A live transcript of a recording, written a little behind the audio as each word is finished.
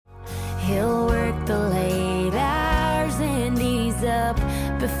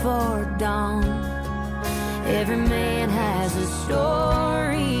before dawn. Every man has a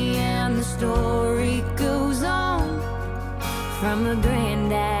story, and the story goes on. From a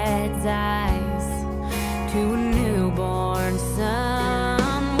granddad's eyes to a newborn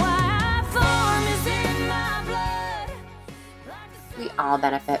son. Why farm is in my blood. We all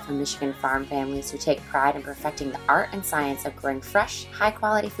benefit from Michigan farm families who take pride in perfecting the art and science of growing fresh,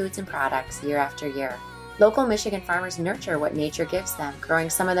 high-quality foods and products year after year. Local Michigan farmers nurture what nature gives them, growing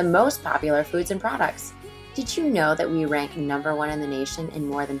some of the most popular foods and products. Did you know that we rank number one in the nation in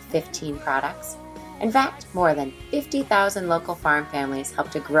more than 15 products? In fact, more than 50,000 local farm families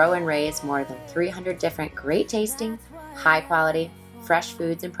help to grow and raise more than 300 different great-tasting, high-quality, fresh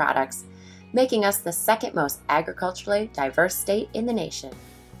foods and products, making us the second most agriculturally diverse state in the nation.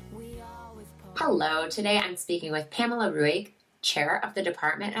 Hello, today I'm speaking with Pamela Ruig, Chair of the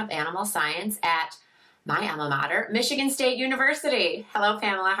Department of Animal Science at my alma mater, Michigan State University. Hello,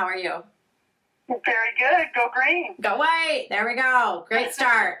 Pamela. How are you? Very good. Go green. Go white. There we go. Great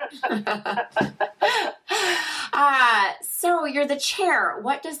start. So you're the chair.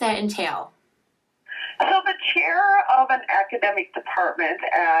 What does that entail? So the chair of an academic department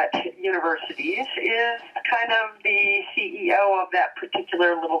at universities is kind of the CEO of that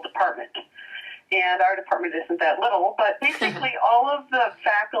particular little department. And our department isn't that little, but basically all of the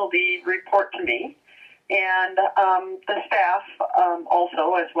faculty report to me, and the staff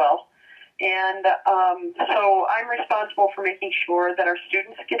also as well. And so I'm responsible for making sure that our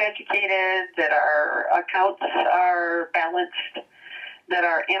students get educated, that our accounts are balanced, that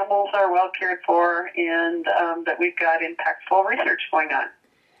our animals are well cared for, and that we've got impactful research going on.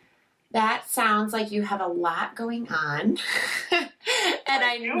 That sounds like you have a lot going on. And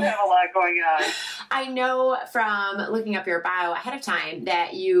I do have a lot going on. I know from looking up your bio ahead of time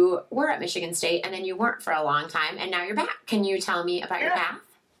that you were at Michigan State and then you weren't for a long time, and now you're back. Can you tell me about your path?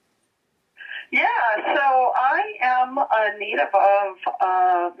 Yeah, so I am a native of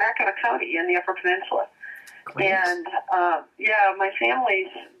Mackinac County in the Upper Peninsula. Great. And, my family's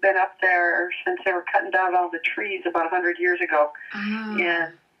been up there since they were cutting down all the trees about 100 years ago. Oh.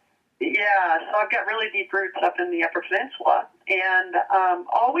 And, so I've got really deep roots up in the Upper Peninsula, and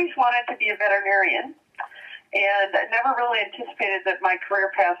always wanted to be a veterinarian, and I never really anticipated that my career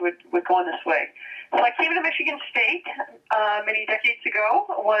path would go in this way. So I came to Michigan State many decades ago,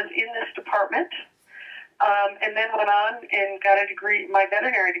 was in this department, and then went on and got a degree, my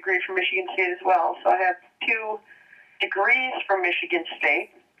veterinary degree from Michigan State as well. So I have 2 degrees from Michigan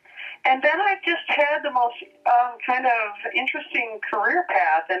State. And then I've just had the most kind of interesting career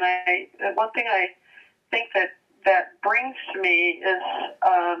path, and one thing I think that brings to me is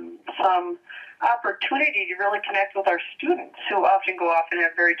some opportunity to really connect with our students who often go off and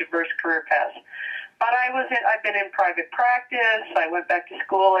have very diverse career paths. But I've been in private practice. I went back to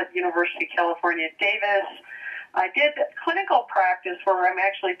school at University of California at Davis. I did clinical practice where I'm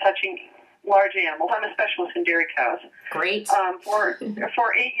actually touching large animals. I'm a specialist in dairy cows. Great. For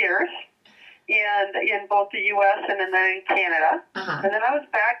 8 years, and in both the U.S. and then in Canada. Uh-huh. And then I was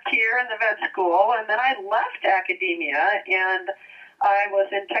back here in the vet school, and then I left academia, and I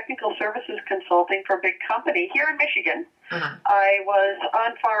was in technical services consulting for a big company here in Michigan. Uh-huh. I was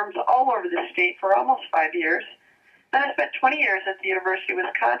on farms all over the state for almost 5 years. Then I spent 20 years at the University of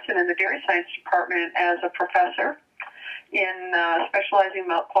Wisconsin in the Dairy Science Department as a professor in specializing in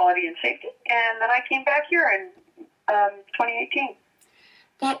milk quality and safety. And then I came back here in 2018.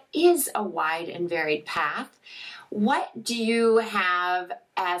 That is a wide and varied path. What do you have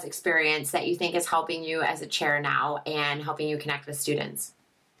as experience that you think is helping you as a chair now and helping you connect with students?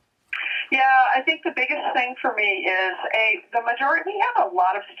 Yeah, I think the biggest thing for me is the majority, we have a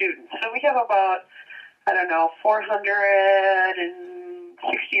lot of students. So we have about,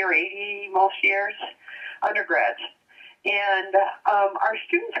 460 or 80 most years, undergrads. And our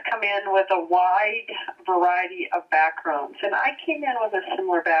students come in with a wide variety of backgrounds. And I came in with a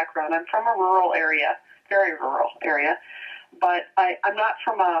similar background. I'm from a rural area, very rural area, but I'm not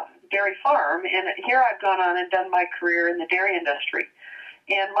from a dairy farm. And here I've gone on and done my career in the dairy industry.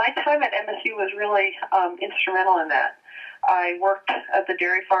 And my time at MSU was really instrumental in that. I worked at the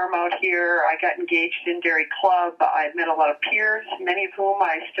dairy farm out here. I got engaged in Dairy Club. I met a lot of peers, many of whom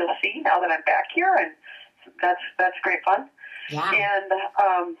I still see now that I'm back here, and that's great fun. Yeah. And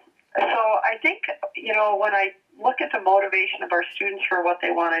so I think, when I look at the motivation of our students for what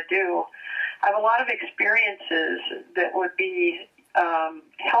they want to do, I have a lot of experiences that would be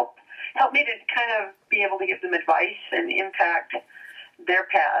help me to kind of be able to give them advice and impact their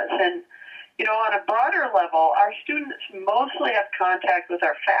paths. And on a broader level, our students mostly have contact with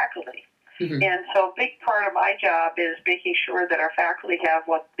our faculty. Mm-hmm. And so a big part of my job is making sure that our faculty have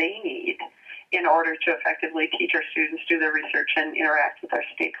what they need in order to effectively teach our students, do their research, and interact with our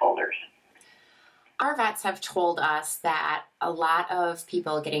stakeholders. Our vets have told us that a lot of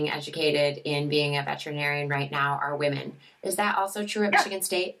people getting educated in being a veterinarian right now are women. Is that also true at Michigan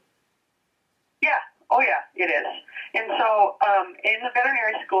State? Yeah. Oh, yeah, it is. And so in the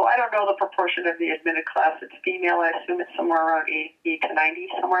veterinary school, I don't know the proportion of the admitted class. It's female. I assume it's somewhere around 80 to 90,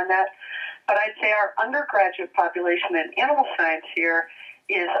 somewhere in that. But I'd say our undergraduate population in animal science here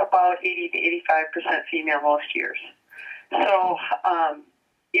is about 80 to 85% female most years. So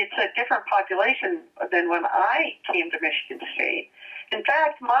it's a different population than when I came to Michigan State. In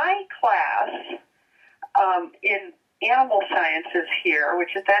fact, my class in animal sciences here, which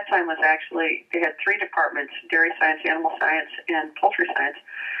at that time was actually, they had 3 departments, dairy science, animal science, and poultry science.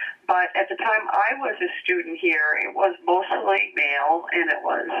 But at the time I was a student here, it was mostly male, and it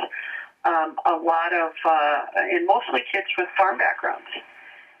was a lot of, and mostly kids with farm backgrounds.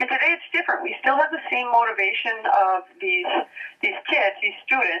 And today it's different. We still have the same motivation of these kids, these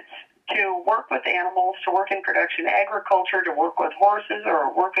students, to work with animals, to work in production agriculture, to work with horses,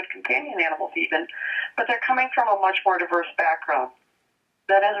 or work with companion animals even, but they're coming from a much more diverse background.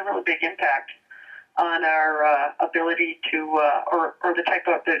 That has a really big impact on our ability to, or the type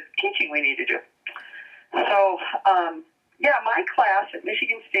of the teaching we need to do. So, my class at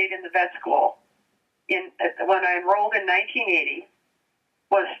Michigan State in the vet school, when I enrolled in 1980,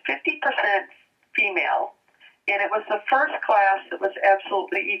 was 50% female, and it was the first class that was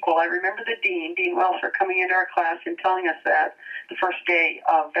absolutely equal. I remember the Dean Welser, coming into our class and telling us that the first day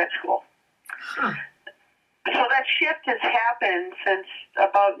of vet school. Huh. So that shift has happened since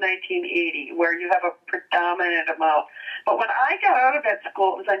about 1980, where you have a predominant amount. But when I got out of vet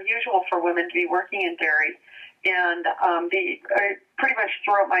school, it was unusual for women to be working in dairy, and pretty much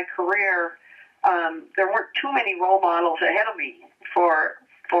throughout my career, there weren't too many role models ahead of me for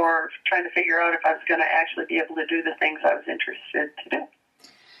trying to figure out if I was going to actually be able to do the things I was interested to do.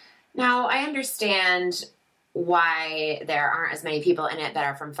 Now, I understand why there aren't as many people in it that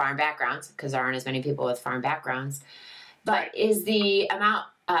are from farm backgrounds, because there aren't as many people with farm backgrounds. But Right. Is the amount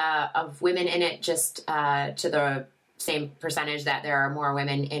of women in it just to the same percentage that there are more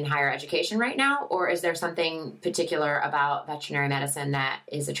women in higher education right now? Or is there something particular about veterinary medicine that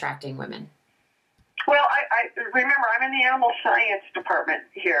is attracting women? Well, I remember I'm in the animal science department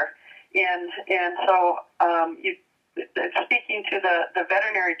here, and so speaking to the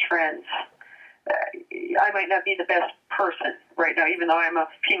veterinary trends, I might not be the best person right now, even though I'm a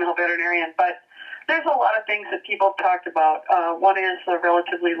female veterinarian, but there's a lot of things that people have talked about. One is the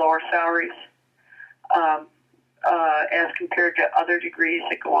relatively lower salaries as compared to other degrees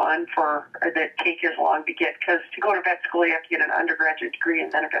that go on that take as long to get, because to go to vet school you have to get an undergraduate degree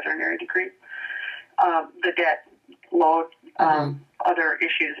and then a veterinary degree. The debt load, other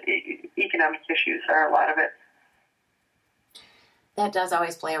issues, economic issues are a lot of it. That does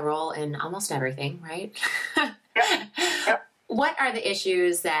always play a role in almost everything, right? Yep. What are the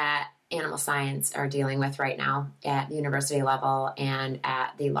issues that animal science are dealing with right now at the university level and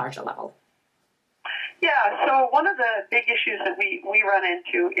at the larger level? Yeah, so one of the big issues that we run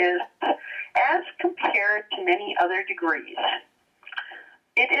into is, as compared to many other degrees,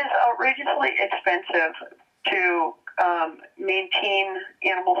 it is outrageously expensive to maintain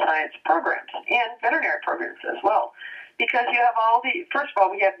animal science programs and veterinary programs as well. Because you have first of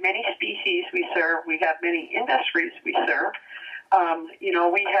all, we have many species we serve, we have many industries we serve.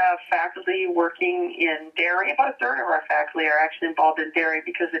 We have faculty working in dairy. About a third of our faculty are actually involved in dairy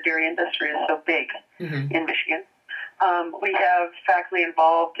because the dairy industry is so big in Michigan. We have faculty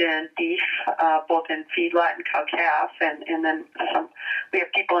involved in beef, both in feedlot and cow-calf, and then we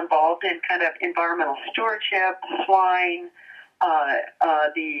have people involved in kind of environmental stewardship, swine,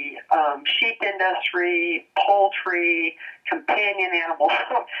 the sheep industry, poultry, companion animals.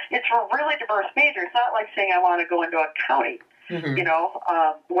 So it's a really diverse major. It's not like saying I want to go into accounting,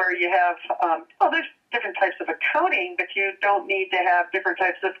 where you have, there's different types of accounting, but you don't need to have different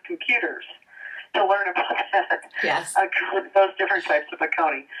types of computers to learn about that. Yes. Those different types of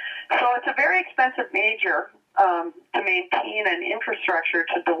accounting. So it's a very expensive major to maintain an infrastructure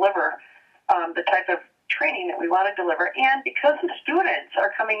to deliver the type of training that we want to deliver. And because the students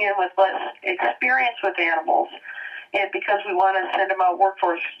are coming in with less experience with animals, and because we want to send them out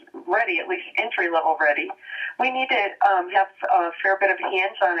workforce ready, at least entry-level ready, we need to have a fair bit of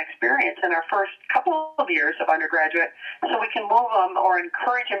hands-on experience in our first couple of years of undergraduate so we can move them or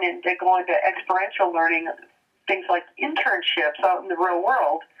encourage them into going to experiential learning, things like internships out in the real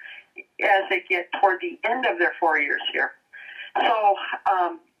world as they get toward the end of their 4 years here. So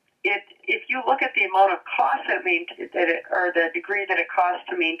if you look at the amount of cost or the degree that it costs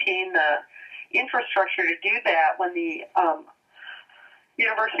to maintain the infrastructure to do that, when the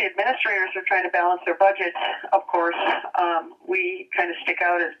university administrators are trying to balance their budgets, of course, we kind of stick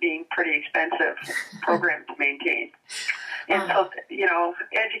out as being pretty expensive program to maintain. And so,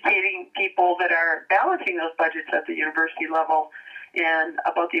 educating people that are balancing those budgets at the university level and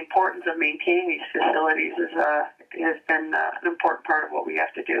about the importance of maintaining these facilities has been an important part of what we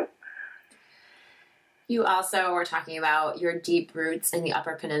have to do. You also were talking about your deep roots in the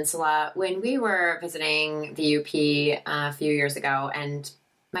Upper Peninsula. When we were visiting the UP a few years ago, and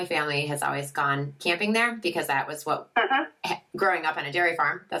my family has always gone camping there because that was what, growing up on a dairy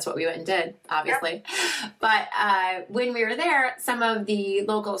farm, that's what we went and did, obviously. Yep. But when we were there, some of the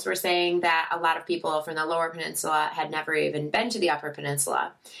locals were saying that a lot of people from the Lower Peninsula had never even been to the Upper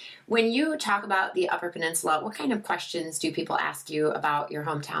Peninsula. When you talk about the Upper Peninsula, what kind of questions do people ask you about your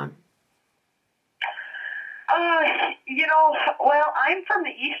hometown? Well, I'm from the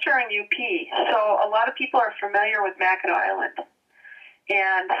eastern UP, so a lot of people are familiar with Mackinac Island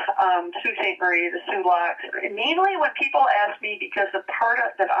and Sault Ste. Marie, the Sioux Locks. Mainly when people ask me, because the part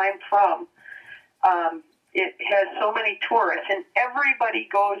that I'm from, it has so many tourists, and everybody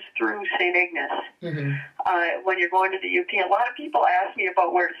goes through St. Ignace when you're going to the UP. A lot of people ask me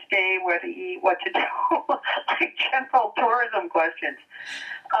about where to stay, where to eat, what to do, like general tourism questions.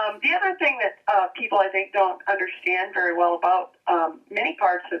 The other thing that people, I think, don't understand very well about many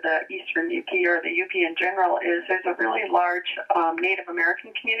parts of the eastern UP or the UP in general is there's a really large Native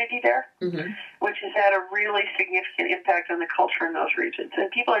American community there, which has had a really significant impact on the culture in those regions.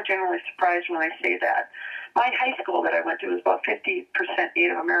 And people are generally surprised when I say that. My high school that I went to was about 50%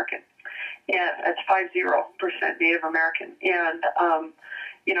 Native American. Yeah, that's 50% Native American. And,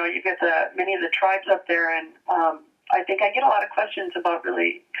 you get many of the tribes up there, and I think I get a lot of questions about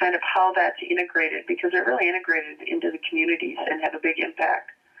really kind of how that's integrated, because they're really integrated into the communities and have a big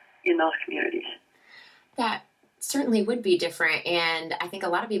impact in those communities. That certainly would be different, and I think a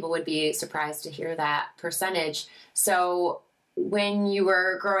lot of people would be surprised to hear that percentage. So when you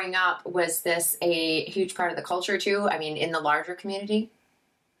were growing up, was this a huge part of the culture too? I mean, in the larger community?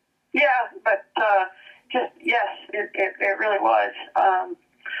 Yeah, but yes, it really was.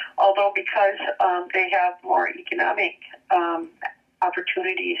 Although because they have more economic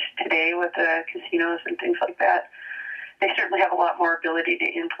opportunities today with the casinos and things like that, they certainly have a lot more ability to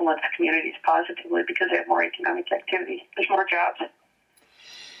influence communities positively because they have more economic activity. There's more jobs.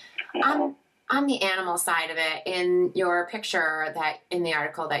 On the animal side of it, in your picture that in the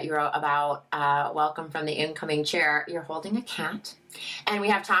article that you wrote about Welcome from the Incoming Chair, you're holding a cat. And we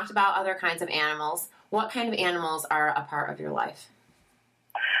have talked about other kinds of animals. What kind of animals are a part of your life?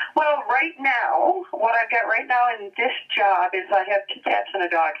 Well, right now, what I've got right now in this job is I have 2 cats and a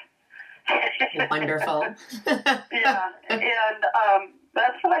dog. Wonderful. Yeah, and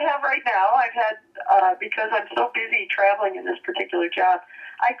that's what I have right now. I've had, because I'm so busy traveling in this particular job,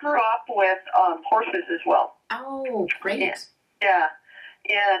 I grew up with horses as well. Oh, great. Yeah,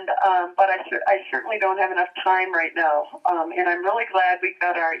 and but I certainly don't have enough time right now, and I'm really glad we've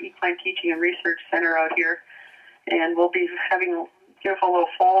got our Equine Teaching and Research Center out here, and we'll be having beautiful little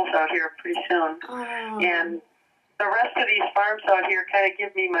foals out here pretty soon. Oh. And the rest of these farms out here kind of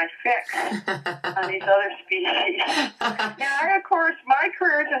give me my fix on these other species. And of course, my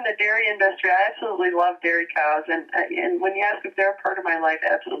career is in the dairy industry. I absolutely love dairy cows. And when you ask if they're a part of my life,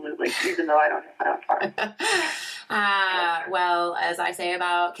 absolutely, even though I don't have my own farm. Well, as I say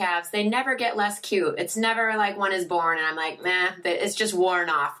about calves, they never get less cute. It's never like one is born and I'm like, it's just worn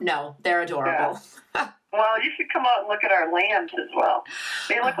off. No, they're adorable. Yeah. Well, you should come out and look at our lambs as well.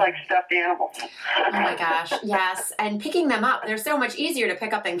 They look like stuffed animals. Oh my gosh, yes. And picking them up, they're so much easier to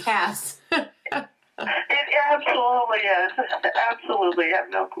pick up than calves. It absolutely is. Absolutely.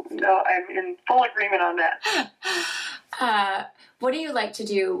 I'm in full agreement on that. What do you like to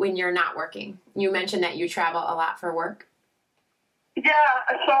do when you're not working? You mentioned that you travel a lot for work. Yeah,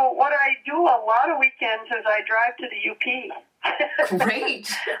 so what I do a lot of weekends is I drive to the UP. Great.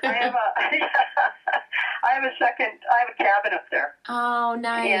 I have a cabin up there. Oh,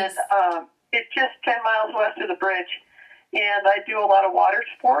 nice. And it's just 10 miles west of the bridge. And I do a lot of water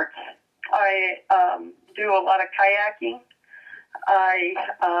sports. I do a lot of kayaking. I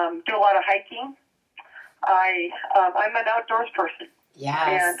do a lot of hiking. I'm an outdoors person. Yes.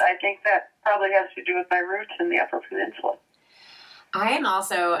 And I think that probably has to do with my roots in the Upper Peninsula. I am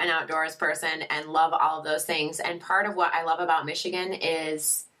also an outdoors person and love all of those things. And part of what I love about Michigan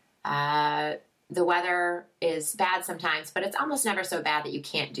is the weather is bad sometimes, but it's almost never so bad that you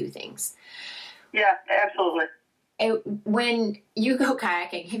can't do things. Yeah, absolutely. When you go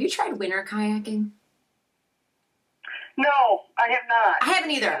kayaking, have you tried winter kayaking? No, I have not. I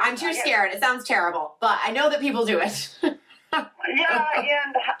haven't either. I'm too scared. It sounds terrible, but I know that people do it. Yeah,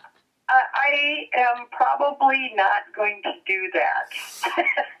 and I am probably not going to do that.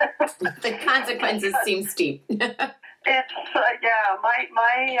 The consequences seem steep. It's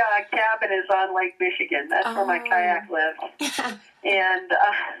my cabin is on Lake Michigan. That's where my kayak lives. And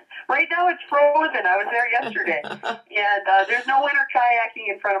right now it's frozen. I was there yesterday. And there's no winter kayaking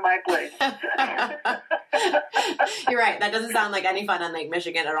in front of my place. You're right. That doesn't sound like any fun on Lake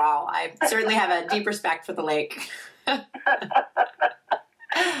Michigan at all. I certainly have a deep respect for the lake.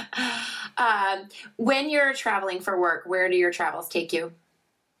 When you're traveling for work, where do your travels take you?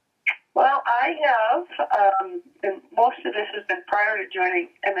 Well, I have, and most of this has been prior to joining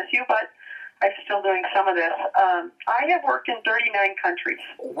MSU, but I'm still doing some of this. I have worked in 39 countries.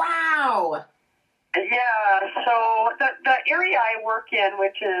 Wow. Yeah, so the area I work in,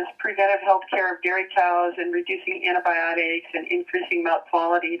 which is preventive health care of dairy cows and reducing antibiotics and increasing milk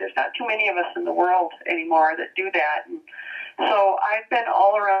quality, there's not too many of us in the world anymore that do that. And so I've been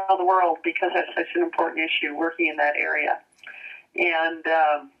all around the world because that's such an important issue, working in that area. And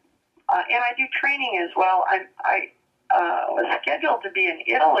I do training as well. I was scheduled to be in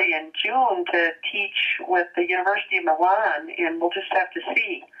Italy in June to teach with the University of Milan, and we'll just have to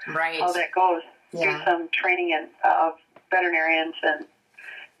see how that goes. Yeah. Do some training of veterinarians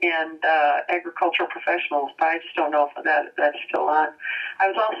and agricultural professionals, but I just don't know if that's still on.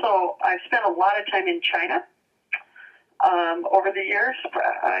 I've spent a lot of time in China over the years.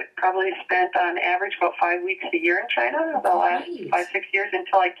 I probably spent on average about 5 weeks a year in China the last 5-6 years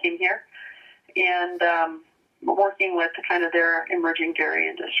until I came here, and working with kind of their emerging dairy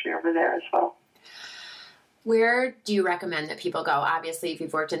industry over there as well. Where do you recommend that people go? Obviously, if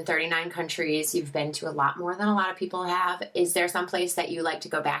you've worked in 39 countries, you've been to a lot more than a lot of people have. Is there some place that you like to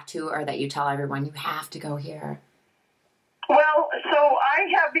go back to, or that you tell everyone you have to go here? Well, so I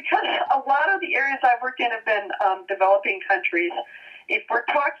have, because a lot of the areas I've worked in have been developing countries. If we're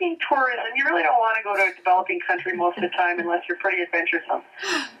talking tourism, you really don't want to go to a developing country most of the time unless you're pretty adventuresome.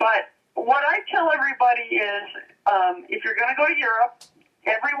 But what I tell everybody is, if you're going to go to Europe,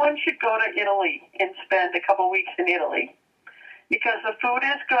 everyone should go to Italy and spend a couple weeks in Italy because the food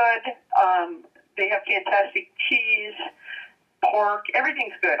is good. They have fantastic cheese, pork,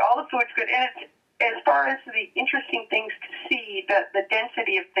 everything's good. All the food's good. And it's, as far as the interesting things to see, the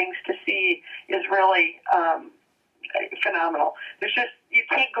density of things to see is really phenomenal. You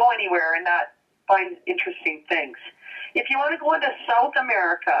can't go anywhere and not find interesting things. If you want to go into South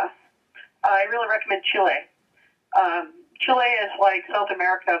America, I really recommend Chile. Chile is like South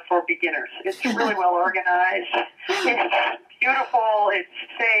America for beginners. It's really well organized. It's beautiful. It's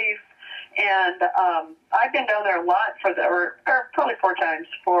safe. And I've been down there a lot or probably 4 times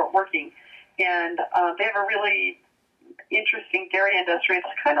for working. And they have a really interesting dairy industry. It's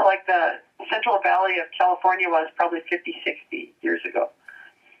kind of like the Central Valley of California was probably 50, 60 years ago.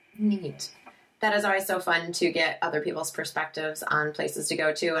 Neat. That is always so fun to get other people's perspectives on places to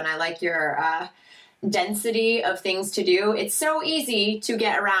go to. And I like your density of things to do. It's so easy to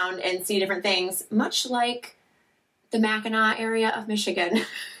get around and see different things, much like the Mackinac area of Michigan.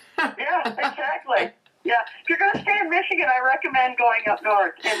 Yeah, exactly. Yeah, if you're going to stay in Michigan, I recommend going up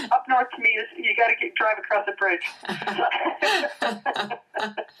north. And up north to me is you got to drive across the bridge.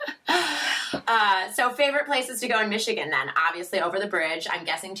 So favorite places to go in Michigan then? Obviously over the bridge. I'm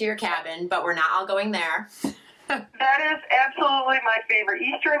guessing to your cabin, but we're not all going there. That is absolutely my favorite.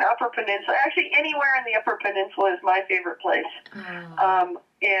 Eastern Upper Peninsula. Actually, anywhere in the Upper Peninsula is my favorite place. And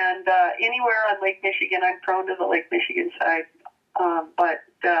anywhere on Lake Michigan, I'm prone to the Lake Michigan side,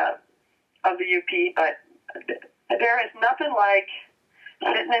 of the UP. But there is nothing like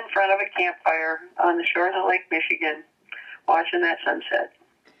sitting in front of a campfire on the shores of Lake Michigan, watching that sunset.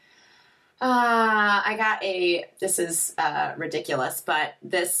 This is ridiculous, but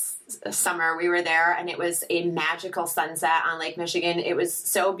this summer we were there and it was a magical sunset on Lake Michigan. It was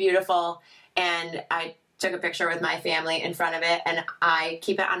so beautiful, and I took a picture with my family in front of it, and I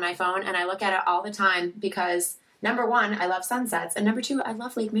keep it on my phone and I look at it all the time because, number one, I love sunsets, and number two, I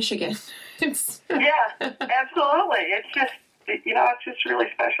love Lake Michigan. Yeah, absolutely. It's just really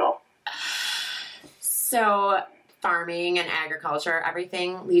special. So farming and agriculture,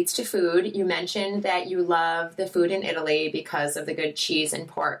 everything leads to food. You mentioned that you love the food in Italy because of the good cheese and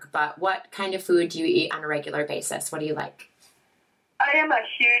pork, but what kind of food do you eat on a regular basis? What do you like? I am a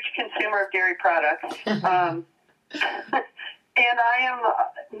huge consumer of dairy products, and I am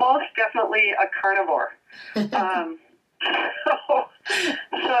most definitely a carnivore.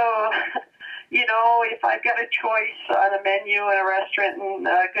 So if I've got a choice on a menu in a restaurant and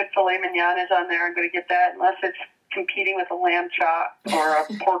good filet mignon is on there, I'm going to get that unless it's competing with a lamb chop or a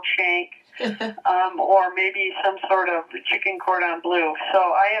pork shank. Or maybe some sort of chicken cordon bleu. So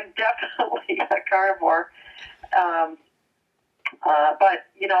I am definitely a carnivore. But,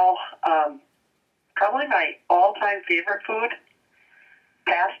 probably my all-time favorite food,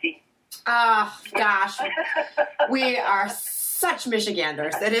 pasty. Oh, gosh. We are such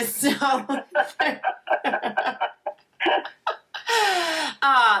Michiganders. It is so...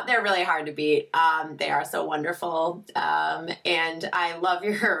 They're really hard to beat. They are so wonderful. And I love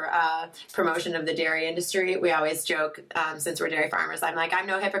your promotion of the dairy industry. We always joke, since we're dairy farmers, I'm like, I'm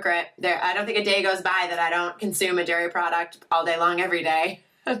no hypocrite. I don't think a day goes by that I don't consume a dairy product all day long, every day.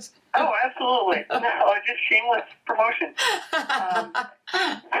 Oh, absolutely. No, just shameless promotion.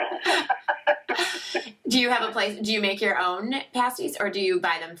 Do you have a place? Do you make your own pasties or do you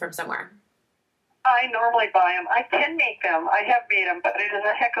buy them from somewhere? I normally buy them. I can make them. I have made them, but it is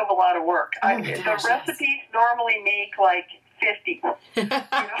a heck of a lot of work. Oh my gosh, the recipes normally make like 50. They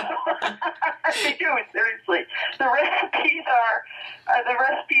do, seriously. The recipes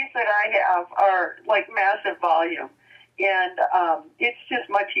that I have are like massive volume. And it's just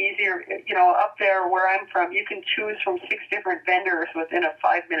much easier, up there where I'm from, you can choose from 6 different vendors within a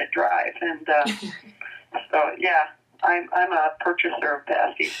 5-minute drive. And so, yeah. I'm a purchaser of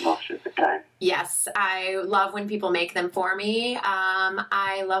pasties most of the time. Yes, I love when people make them for me.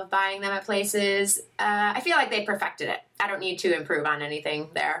 I love buying them at places. I feel like they perfected it. I don't need to improve on anything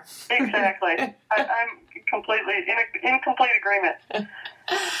there. Exactly. I'm completely in complete agreement.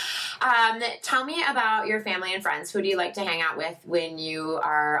 Tell me about your family and friends. Who do you like to hang out with when you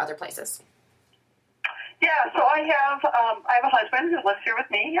are other places? Yeah, so I have a husband who lives here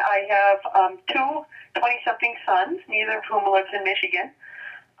with me. I have 2 20-something sons, neither of whom lives in Michigan.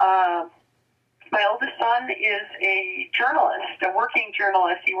 My oldest son is a journalist, a working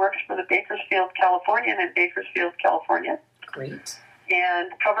journalist. He works for the Bakersfield Californian in Bakersfield, California. Great.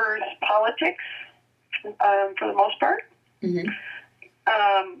 And covers politics for the most part. Mm-hmm.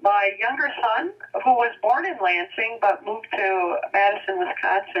 My younger son, who was born in Lansing but moved to Madison,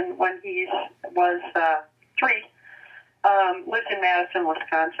 Wisconsin when he was 3, lives in Madison,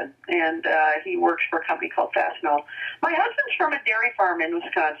 Wisconsin, and he works for a company called Fastenal. My husband's from a dairy farm in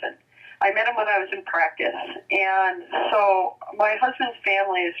Wisconsin. I met him when I was in practice, and so my husband's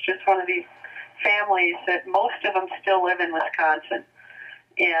family is just one of these families that most of them still live in Wisconsin,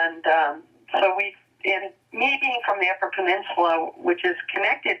 and so and me being from the Upper Peninsula, which is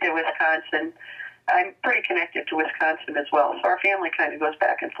connected to Wisconsin, I'm pretty connected to Wisconsin as well, so our family kind of goes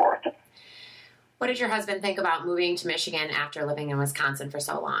back and forth. What did your husband think about moving to Michigan after living in Wisconsin for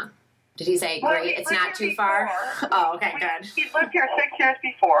so long? Did he say, great, it's not too far? Oh, okay, good. He lived here 6 years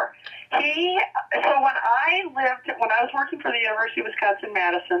before. So when I was working for the University of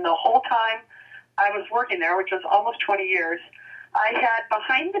Wisconsin-Madison, the whole time I was working there, which was almost 20 years, I had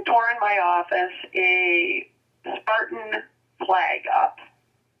behind the door in my office a Spartan flag up.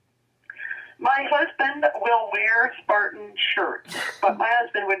 My husband will wear Spartan shirts, but my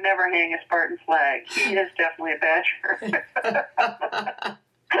husband would never hang a Spartan flag. He is definitely a Badger.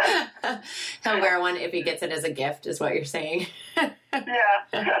 He'll wear one if he gets it as a gift, is what you're saying.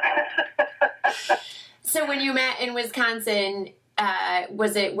 Yeah. So when you met in Wisconsin,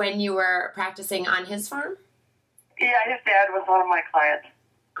 was it when you were practicing on his farm? Yeah, his dad was one of my clients.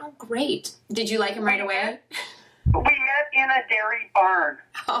 Oh, great. Did you like him right away? We met in a dairy barn.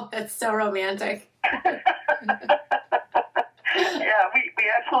 Oh, that's so romantic. Yeah,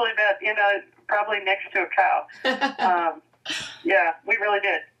 we absolutely met probably next to a cow. Yeah, we really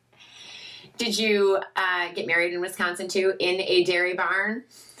did. Did you get married in Wisconsin too, in a dairy barn?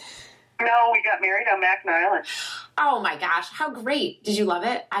 No, we got married on Mackinac Island. Oh my gosh, how great. Did you love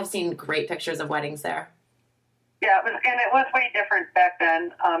it? I've seen great pictures of weddings there. Yeah, it was way different back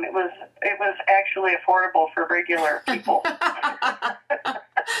then. It was actually affordable for regular people.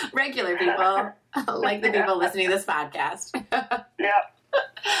 Regular people, like the people listening to this podcast. Yep.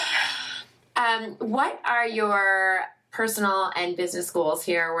 What are your personal and business goals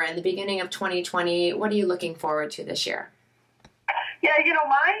here? We're in the beginning of 2020. What are you looking forward to this year? Yeah,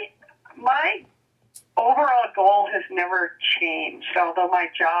 my overall goal has never changed, although my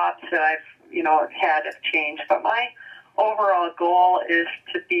jobs that I've had have changed. But my overall goal is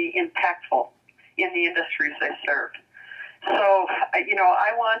to be impactful in the industries I serve. So,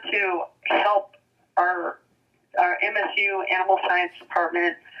 I want to help our MSU Animal Science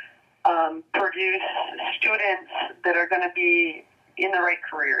Department produce students that are going to be in the right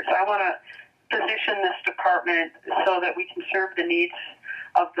careers. I want to position this department so that we can serve the needs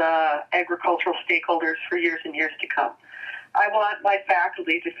of the agricultural stakeholders for years and years to come. I want my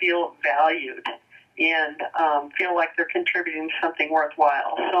faculty to feel valued and feel like they're contributing to something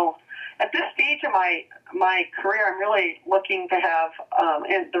worthwhile. So at this stage of my career, I'm really looking to have,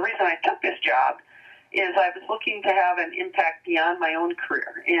 and the reason I took this job is I was looking to have an impact beyond my own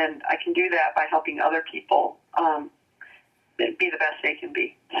career, and I can do that by helping other people be the best they can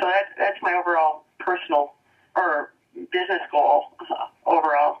be. So that's my overall personal or business goal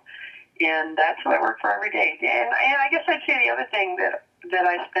overall, and that's what I work for every day. And I guess I'd say the other thing that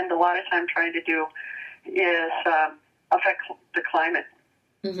I spend a lot of time trying to do is affect the climate.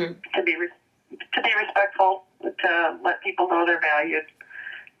 Mm-hmm. To be respectful, to let people know they're valued,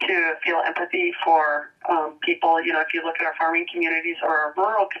 to feel empathy for people. You know, if you look at our farming communities or our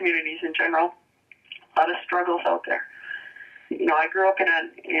rural communities in general, a lot of struggles out there. You know, I grew up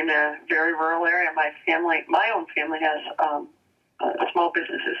in a very rural area. My own family has small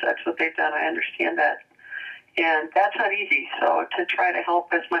businesses. That's what they've done. I understand that, and that's not easy. So to try to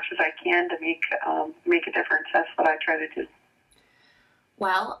help as much as I can to make a difference, that's what I try to do.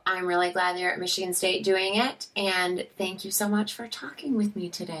 Well, I'm really glad you're at Michigan State doing it, and thank you so much for talking with me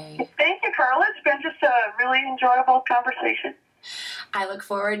today. Thank you, Carla. It's been just a really enjoyable conversation. I look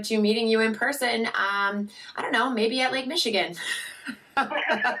forward to meeting you in person, I don't know, maybe at Lake Michigan. Well,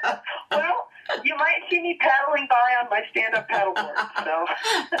 you might see me paddling by on my stand-up paddleboard.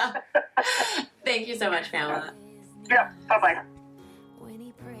 So. Thank you so much, Pamela. Yeah, bye-bye.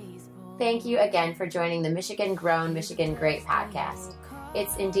 Thank you again for joining the Michigan Grown, Michigan Great podcast.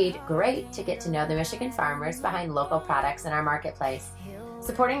 It's indeed great to get to know the Michigan farmers behind local products in our marketplace.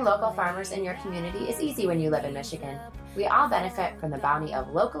 Supporting local farmers in your community is easy when you live in Michigan. We all benefit from the bounty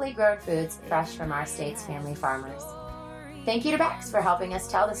of locally grown foods fresh from our state's family farmers. Thank you to Bex for helping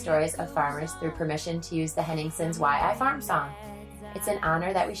us tell the stories of farmers through permission to use the Henningsons' Why I Farm song. It's an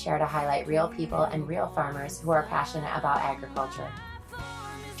honor that we share to highlight real people and real farmers who are passionate about agriculture.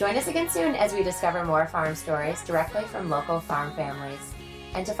 Join us again soon as we discover more farm stories directly from local farm families.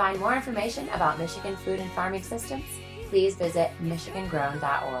 And to find more information about Michigan food and farming systems, please visit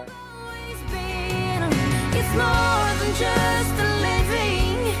michigangrown.org. It's more than just a